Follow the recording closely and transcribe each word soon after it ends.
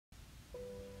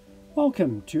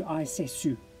Welcome to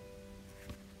ISESU.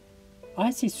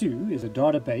 ISESU is a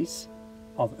database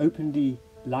of openly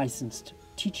licensed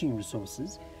teaching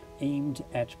resources aimed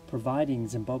at providing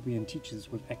Zimbabwean teachers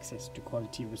with access to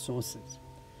quality resources.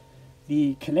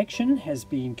 The collection has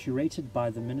been curated by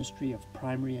the Ministry of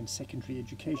Primary and Secondary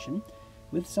Education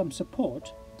with some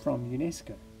support from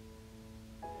UNESCO.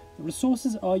 The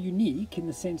resources are unique in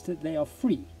the sense that they are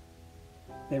free.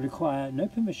 They require no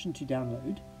permission to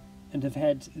download and have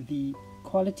had the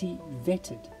quality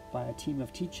vetted by a team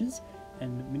of teachers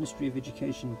and Ministry of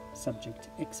Education subject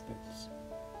experts.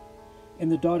 In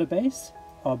the database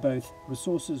are both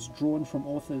resources drawn from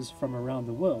authors from around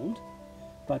the world,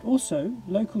 but also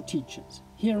local teachers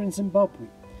here in Zimbabwe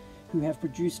who have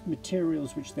produced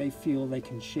materials which they feel they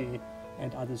can share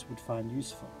and others would find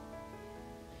useful.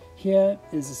 Here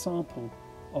is a sample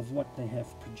of what they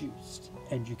have produced,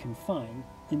 and you can find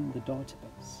in the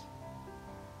database.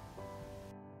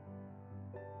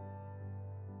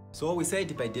 So we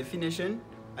said by definition,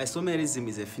 isomerism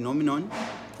is a phenomenon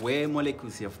where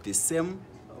molecules have the same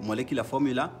molecular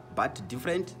formula but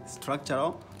different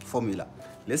structural formula.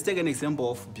 Let's take an example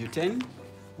of butane,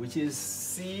 which is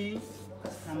C.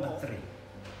 Number 3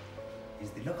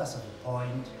 is the locus of a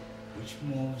point which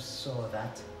moves so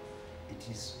that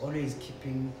it is always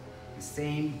keeping the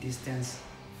same distance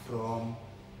from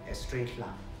a straight line.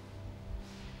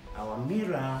 Our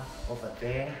mirror over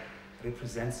there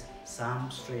represents some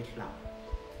straight line,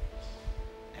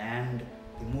 and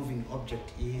the moving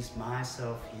object is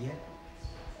myself here.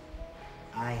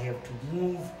 I have to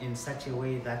move in such a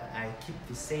way that I keep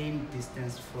the same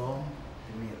distance from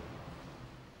the mirror.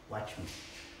 Watch me.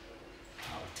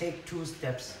 I'll take 2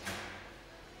 steps.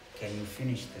 Can you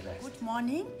finish the rest? Good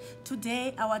morning.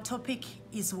 Today our topic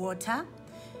is water.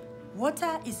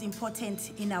 Water is important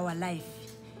in our life.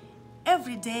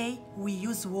 Every day we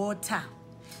use water.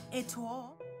 At home.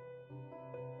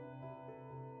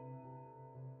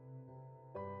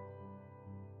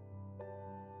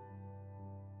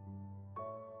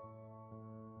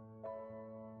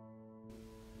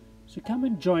 So come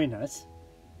and join us,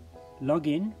 log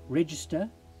in, register,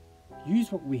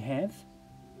 use what we have,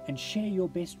 and share your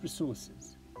best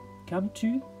resources. Come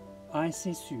to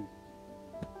ISESU.